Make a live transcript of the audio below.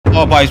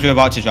Oh, boys, we're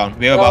about to drown.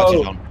 We're about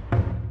to drown.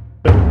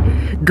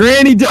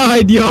 Granny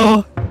died,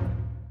 y'all.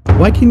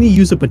 Why can you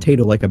use a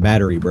potato like a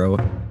battery, bro?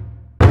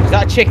 Is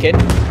that chicken?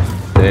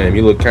 Damn,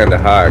 you look kinda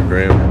hot,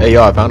 Grimm. Hey,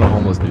 yo, I found a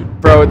homeless dude.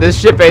 Bro, this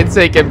ship ain't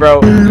sinking, bro.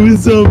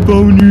 What's up,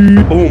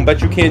 Boney? Boom,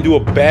 bet you can't do a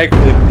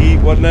backflip,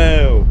 Pete. What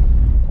now?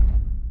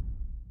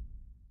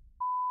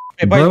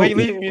 Hey, boys, why are you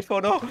leaving me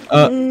for now?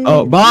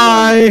 Oh,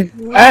 bye.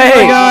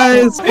 Hey,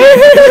 guys.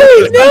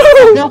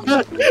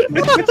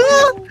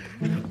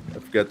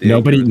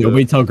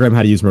 Nobody tell Grimm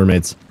how to use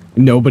mermaids.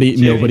 Nobody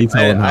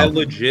tell him how. I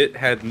legit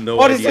had no idea.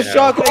 What is the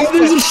shark? Oh,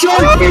 there's a shark!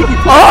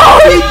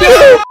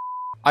 Oh,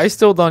 I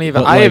still don't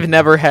even. I have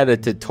never had a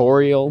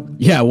tutorial.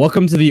 Yeah,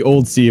 welcome to the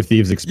old Sea of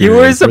Thieves experience. You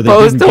were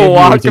supposed to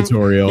walk.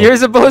 You're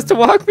supposed to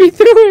walk me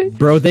through it.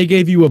 Bro, they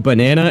gave you a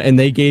banana and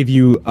they gave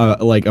you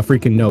like a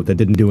freaking note that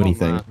didn't do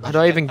anything. How do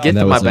I even get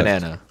to my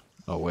banana?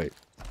 Oh wait.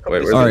 All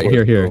right,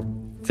 here.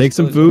 Take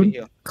some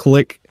food.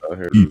 Click.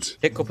 Eat.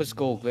 Pick up a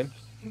skull, Grim.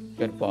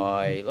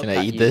 Goodbye. Can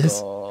I eat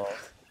this?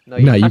 No,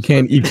 you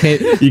can't. You can't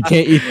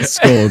eat the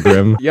skull,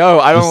 Grimm. Yo,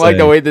 I don't like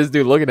the way this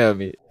dude looking at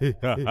me.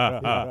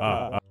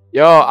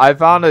 Yo, I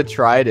found a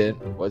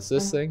trident. What's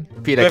this thing?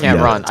 Pete, I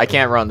can't run. I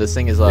can't run. This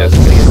thing is this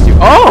thing is too.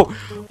 Oh!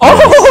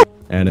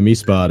 Enemy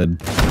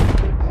spotted.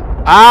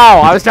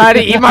 Ow! I was trying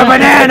to eat my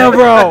banana,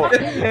 bro.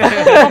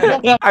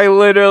 I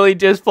literally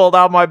just pulled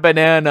out my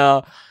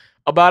banana.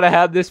 About to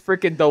have this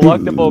freaking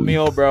delectable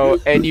meal, bro,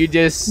 and you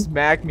just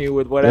smack me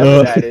with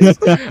whatever that is.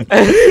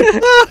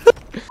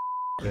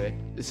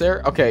 Is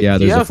there? Okay. Yeah,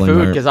 do you have a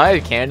food? Because I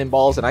had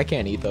cannonballs and I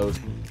can't eat those.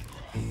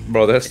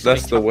 Bro, that's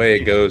the way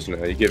it goes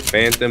now. You get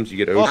phantoms, you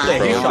get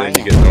overthrown, and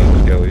you get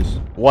normal skellies.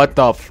 What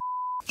the f?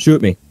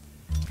 Shoot me.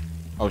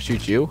 Oh,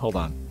 shoot you? Hold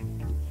on.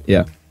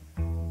 Yeah.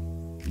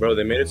 Bro,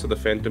 they made it so the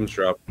phantoms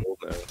drop gold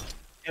now.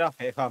 Get off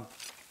here, fam.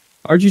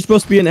 Aren't you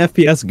supposed to be an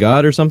FPS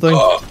god or something?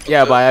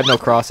 Yeah, but I have no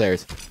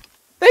crosshairs.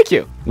 Thank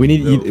you. We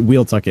need.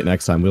 We'll tuck it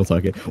next time. We'll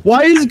tuck it.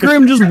 Why is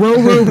Grimm just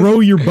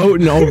row your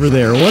boat over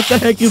there? What the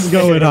heck is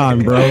going on,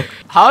 bro?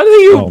 How do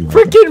you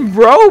freaking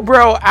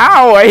bro?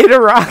 Ow! I hit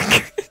a rock.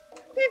 What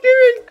are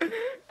you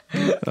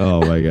doing? Oh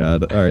my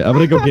god. All right, I'm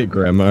gonna go get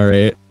Grimm. All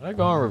right. I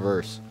go in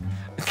reverse.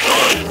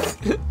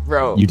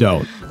 Bro. You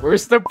don't.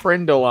 Where's the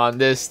Prindle on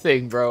this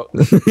thing, bro?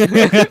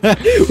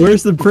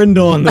 Where's the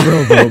Prindle on the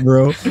rowboat,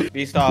 bro?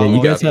 Yeah,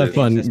 you guys have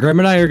fun. Grimm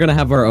and I are gonna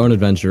have our own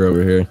adventure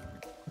over here.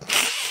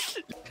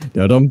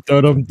 Hey,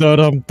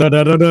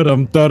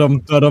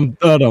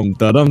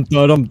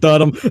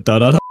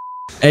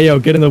 yo,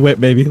 get in the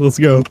whip, baby. Let's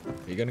go. Are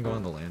you gonna go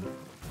on the land?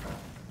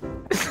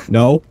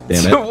 No.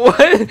 Damn it.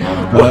 What?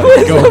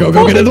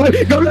 Go, get in the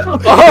whip. Go.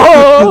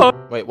 Oh!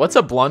 Wait, what's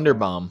a blunder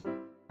bomb?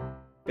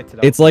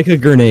 It's like a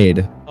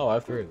grenade. Oh, I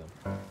have 3 of them.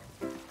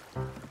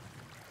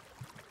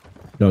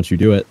 Don't you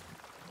do it.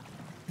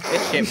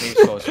 This ship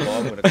moves so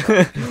slow with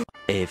a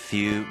A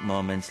few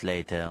moments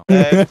later.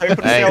 put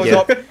the sails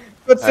up.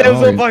 Put the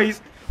sails up, boys.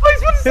 Boys,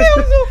 put the sails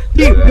up.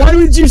 Pete, why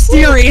would you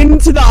steer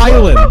into the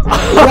island?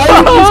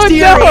 Why would you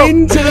steer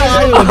into the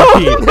island,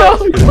 Pete?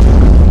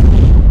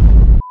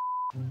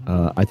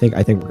 I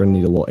think we're gonna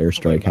need a little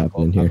airstrike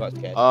happening here.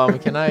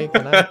 Can I?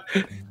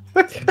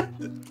 A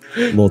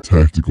little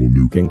tactical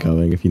nuke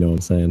incoming, if you know what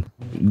I'm saying.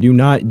 Do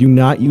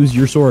not use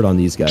your sword on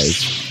these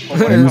guys.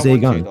 Use a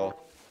gun.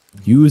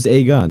 Use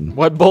a gun.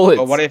 What bullets?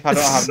 But what if I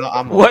don't have no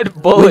ammo? What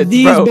bullets, with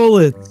these bro?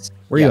 bullets.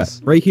 Where you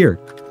at? Right here.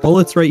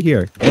 Bullets right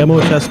here.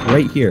 Ammo chest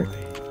right here.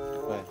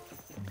 Where?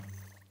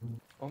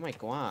 Oh my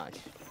god.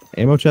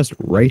 Ammo chest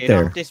right You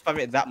there. don't have to spam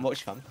it that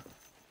much, fam.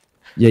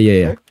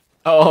 Yeah.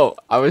 Oh,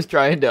 I was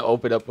trying to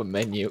open up a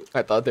menu.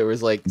 I thought there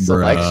was like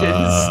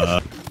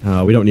selections.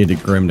 We don't need to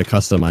Grimm to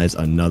customize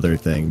another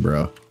thing,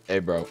 bro. Hey,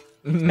 bro.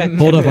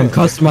 Hold up, I'm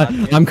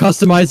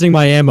customizing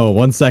my ammo.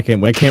 1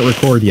 second. I can't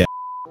record yet.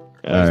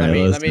 All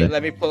right,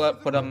 let me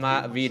put on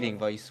my reading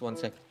voice. 1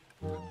 second.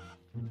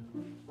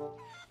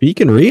 Pete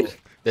can read?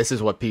 This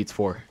is what Pete's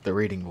for. The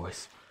reading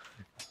voice.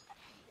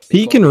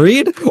 Pete can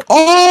read?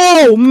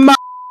 Oh my!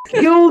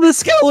 Kill the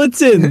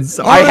skeletons!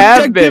 Our I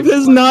have objective been.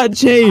 has not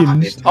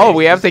changed. Oh,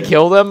 we have to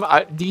kill them?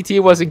 DT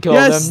wasn't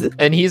killing them,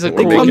 and he's a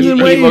cool. He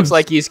looks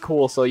like he's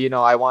cool, so you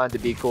know I wanted to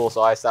be cool,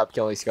 so I stopped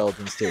killing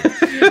skeletons too.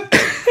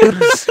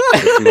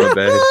 My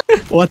bad.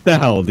 What the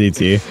hell,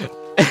 DT?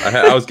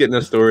 I was getting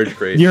a storage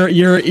crate.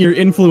 You're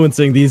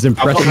influencing these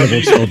impressionable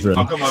children.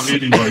 I've got my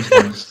reading voice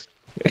first.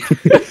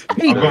 I've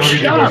got my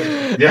reading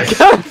voice. Yes,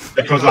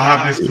 because I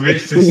have this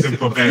great system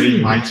for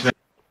burying my treasure.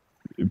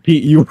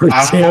 Pete, you were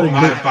I've tearing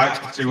walked my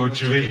back to a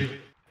tree.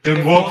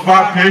 Then walk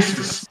 5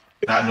 paces.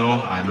 I know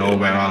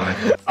where I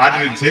left.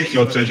 I didn't take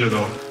your treasure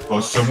though,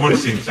 but someone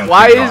seems to.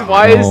 Why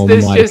is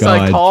this just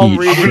a calm Pete,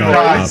 reading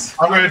voice?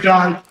 I'm gonna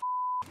die.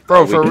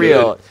 Bro, for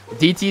real.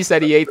 DT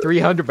said he ate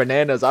 300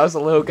 bananas. I was a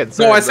little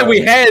concerned. No, I said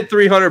we had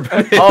 300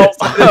 bananas. Oh,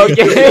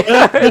 okay.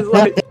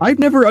 I've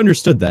never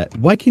understood that.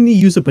 Why can you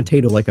use a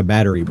potato like a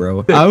battery,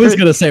 bro? I was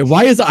gonna say,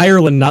 why is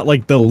Ireland not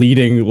like the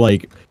leading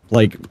like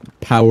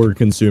power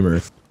consumer?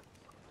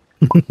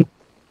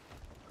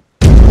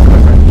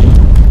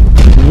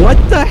 What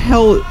the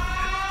hell?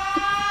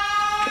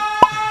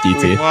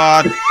 DT.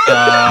 What the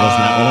That's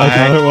not what I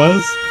thought it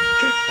was.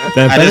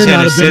 That I better just not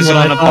had a have been sizzle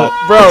what I on a thought.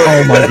 pop. Bro.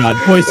 Oh my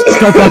god. Boys,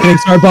 start bucketing,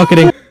 start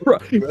bucketing.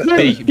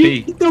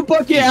 B. Get the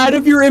bucket out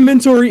of your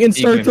inventory and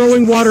start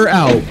throwing water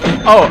out.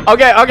 Oh,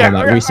 okay. Hold on,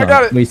 I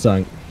got it. we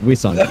sung.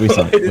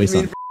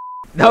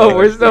 No,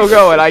 we're still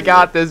going. I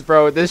got this,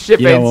 bro. This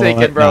ship ain't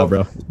sinking, bro. Nah,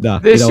 bro. Nah,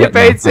 This ship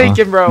ain't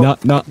sinking, bro.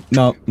 No.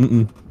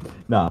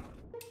 Nah.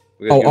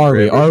 Oh,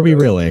 are we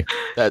really?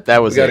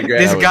 That was it.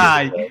 This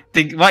guy.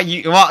 What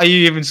are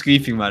you even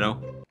screaming, man?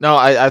 No,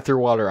 I threw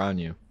water on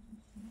you.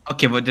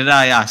 Okay, but did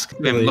I ask?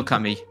 Really? Look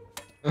at me.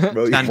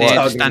 Bro, Stand you there,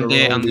 fucking stand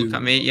there, wrong, and dude. look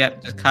at me.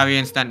 Yep, just carry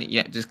on standing.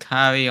 Yep, just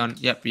carry on.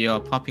 Yep, you're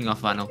popping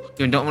off, Anno.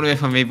 Grim, don't run away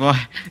from me, boy.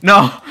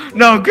 No, Grim,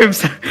 no, Grim.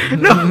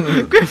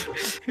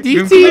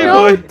 DT,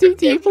 no,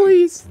 DT,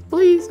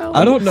 please. Help.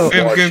 I don't know.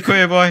 Grim, come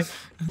here, boy.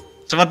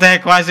 So what the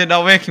heck? Why is it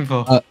not working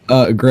for?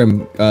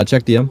 Grimm,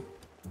 check DM.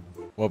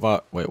 What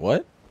about? Wait,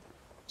 what?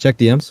 Check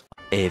DMs.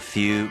 A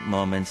few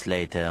moments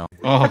later.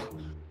 Oh,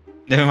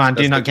 never mind.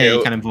 Do That's not the get your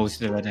goat. cannon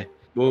balls already.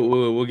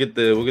 We'll get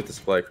the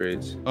supply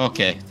crates.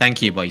 Okay,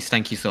 thank you, boys.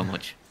 Thank you so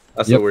much.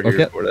 That's Yep, what we're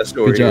here okay. for. That's what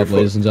Good we're here job, for.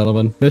 ladies and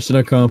gentlemen. Mission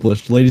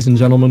accomplished. Ladies and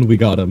gentlemen, we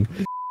got him.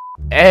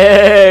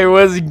 Hey,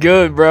 what's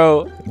good,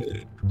 bro?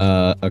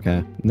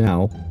 Okay.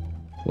 Now,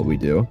 what we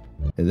do,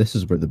 and this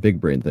is where the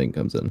big brain thing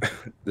comes in.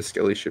 The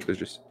skelly ship is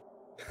just.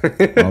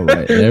 All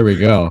right, there we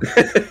go.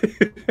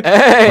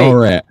 Hey, All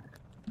right.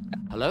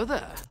 Hello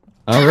there.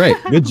 All right.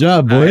 Good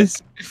job,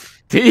 boys.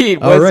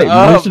 Pete, All what's right,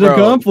 up, mission bro?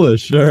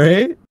 accomplished. All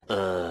right.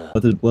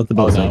 Let the Oh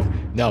boss no,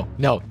 know.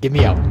 no, get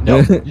me out. No,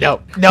 Wait,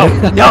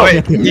 no.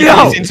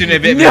 He's into a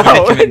bit of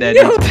No, a predicament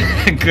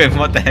there. Grim,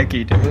 what the heck are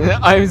you doing?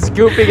 I'm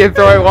scooping and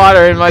throwing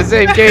water in my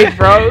same cage,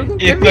 bro. You're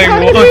Get me throwing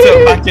out of water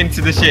here. back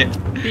into the ship.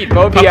 Pete,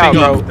 vote me Popping out,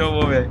 off, bro.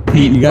 don't worry.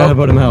 Pete, you gotta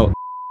put him out.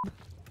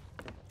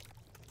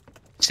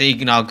 See,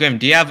 now, Grim,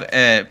 do you have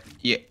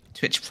your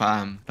Twitch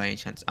Prime by any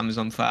chance?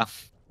 Amazon Prime?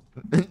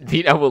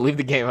 Pete, I will leave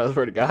the game. I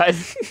swear to God.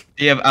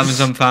 Do you have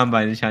Amazon Prime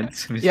by any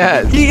chance?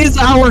 Yes. He is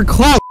our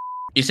clout.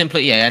 You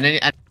simply, yeah,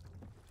 and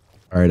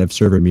All right, I've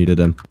server muted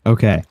him.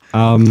 Okay.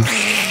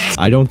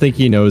 I don't think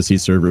he knows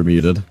he's server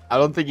muted. I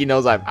don't think he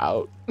knows I'm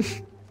out.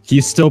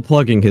 He's still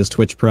plugging his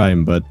Twitch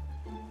Prime, but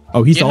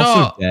oh, he's You know-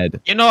 also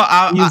dead. you know,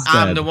 He's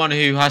I'm dead. the one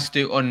who has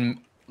to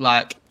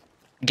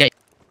get.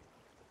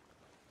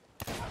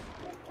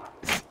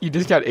 You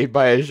just got ate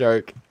by a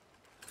shark.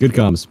 Good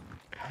comms.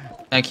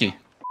 Thank you.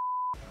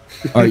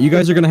 All right, you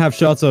guys are gonna have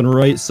shots on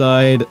right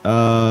side.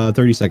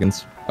 30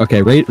 seconds.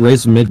 Okay,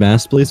 raise mid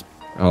mast, please.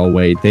 Oh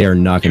wait, they are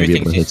not gonna be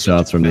able to hit Everything's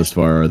shots from this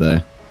far, are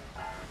they?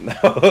 No.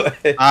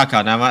 I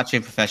can't. I'm actually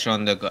a professional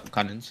on the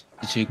cannons.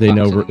 The two They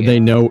know clocks we're on the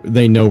game.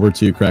 they know we're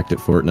too cracked at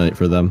Fortnite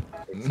for them.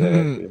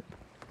 Exactly.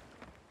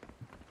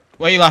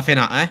 What are you laughing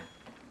at, eh?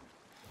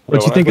 What, Bro,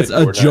 you when think I it's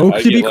play a Fortnite, joke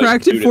I to be get, like,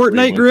 cracked 2 at to 3 Fortnite,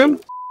 months. Grim?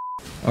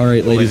 All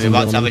right, ladies We're and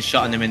about to have a gentlemen.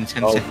 shot on them in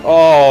 10 seconds.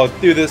 Oh,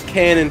 dude, this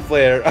cannon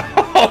flare.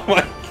 Oh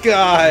my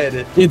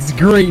god. It's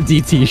great,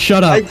 DT.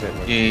 Shut up.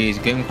 He's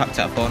getting cracked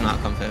at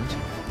Fortnite, confirmed.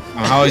 Oh,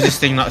 how is this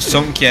thing not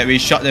sunk yet? We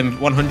shot them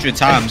 100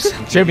 times.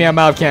 Shoot me, I'm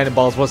out of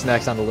cannonballs. What's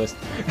next on the list?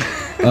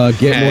 Get more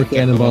Yeah,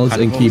 cannonballs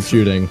and keep cannonballs.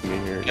 shooting.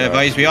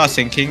 Boys, we are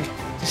sinking.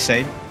 Just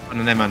saying. Oh,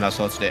 no, never mind, that's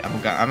sorted it.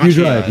 I'm You actually,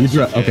 drive. You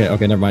drive.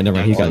 Okay. Never mind.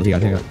 He got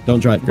it. Don't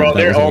drive. Bro, That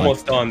they're wasn't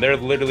almost done. They're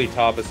literally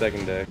top of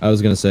second deck. I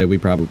was gonna say we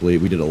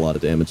did a lot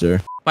of damage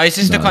there. But is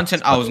this the No,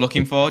 content I was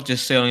looking for?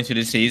 Just sailing to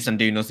the seas and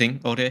do nothing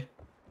all day?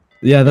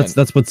 Yeah,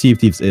 that's what Sea of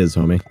Thieves is,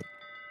 homie.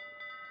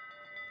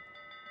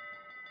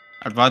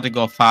 I'd rather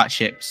go fart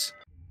ships.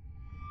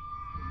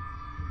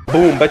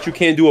 Boom, bet you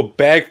can't do a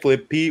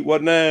backflip, Pete.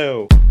 What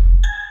now?